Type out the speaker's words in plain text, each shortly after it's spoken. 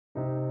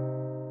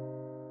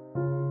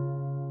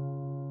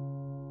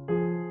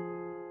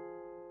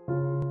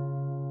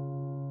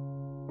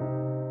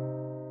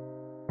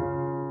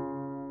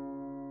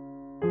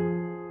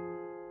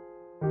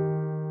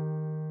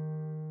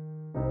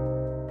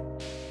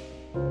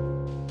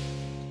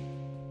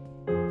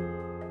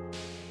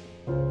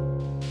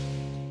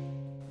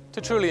To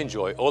truly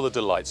enjoy all the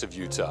delights of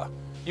Utah,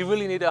 you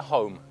really need a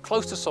home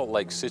close to Salt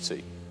Lake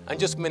City and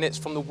just minutes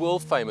from the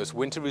world-famous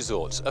winter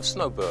resorts of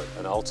Snowbird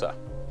and Alta.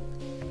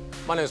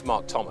 My name is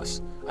Mark Thomas,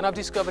 and I've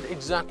discovered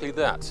exactly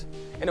that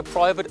in a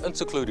private and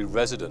secluded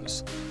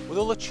residence with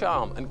all the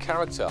charm and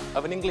character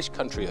of an English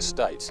country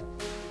estate,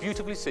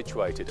 beautifully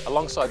situated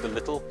alongside the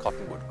little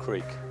Cottonwood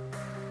Creek.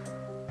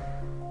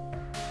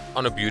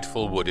 On a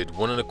beautiful wooded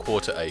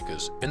 1¼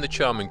 acres in the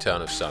charming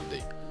town of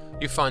Sandy,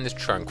 you find this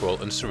tranquil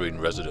and serene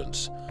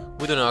residence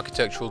with an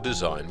architectural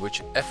design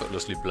which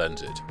effortlessly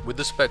blends it with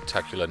the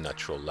spectacular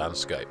natural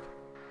landscape.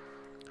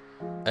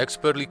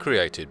 Expertly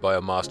created by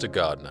a master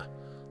gardener,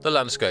 the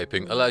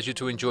landscaping allows you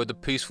to enjoy the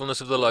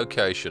peacefulness of the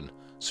location,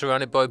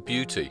 surrounded by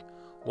beauty,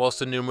 whilst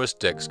the numerous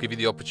decks give you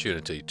the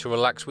opportunity to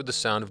relax with the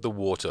sound of the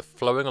water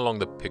flowing along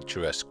the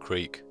picturesque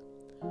creek.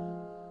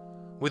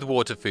 With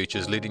water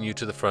features leading you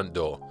to the front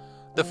door,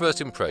 the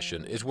first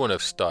impression is one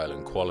of style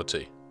and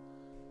quality.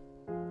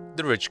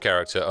 The rich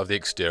character of the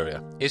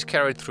exterior is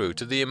carried through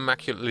to the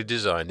immaculately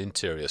designed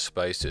interior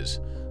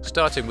spaces,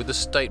 starting with the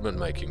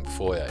statement-making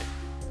foyer.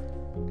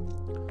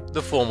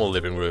 The formal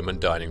living room and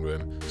dining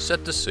room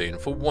set the scene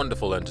for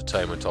wonderful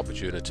entertainment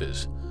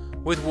opportunities,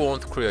 with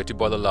warmth created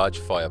by the large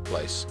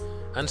fireplace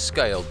and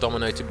scale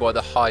dominated by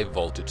the high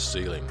vaulted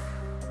ceiling.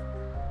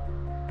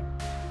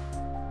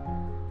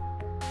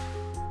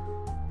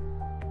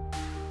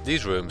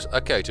 These rooms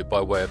are catered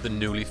by way of the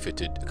newly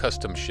fitted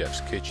custom chef's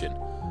kitchen,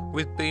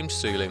 with beamed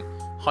ceiling,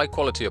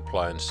 high-quality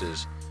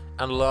appliances,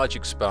 and large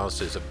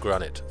expanses of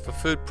granite for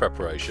food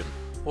preparation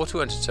or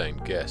to entertain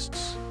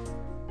guests.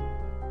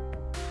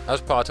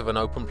 As part of an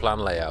open-plan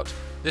layout,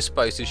 this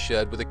space is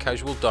shared with a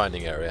casual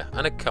dining area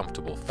and a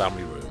comfortable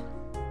family room.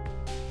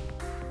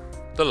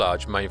 The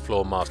large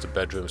main-floor master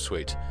bedroom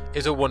suite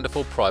is a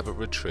wonderful private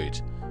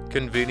retreat,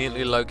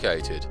 conveniently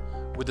located,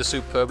 with a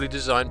superbly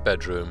designed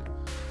bedroom,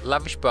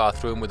 lavish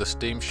bathroom with a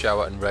steam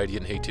shower and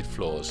radiant heated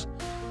floors,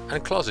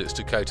 and closets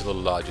to cater the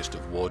largest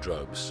of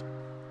wardrobes.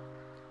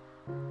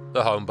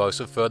 The home boasts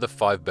a further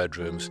 5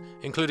 bedrooms,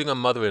 including a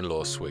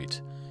mother-in-law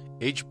suite,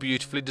 each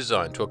beautifully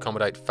designed to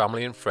accommodate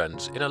family and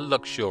friends in a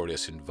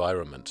luxurious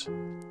environment.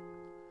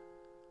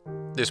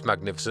 This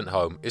magnificent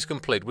home is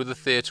complete with a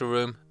theatre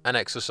room, an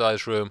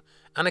exercise room,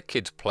 and a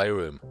kids'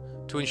 playroom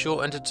to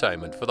ensure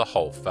entertainment for the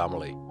whole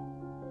family.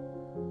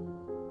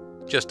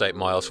 Just 8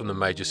 miles from the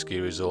major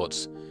ski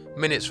resorts,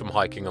 minutes from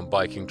hiking and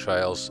biking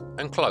trails,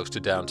 and close to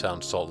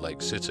downtown Salt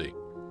Lake City,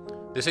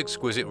 this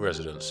exquisite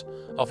residence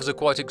offers a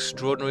quite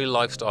extraordinary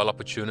lifestyle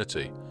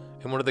opportunity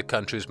in one of the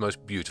country's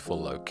most beautiful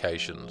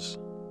locations.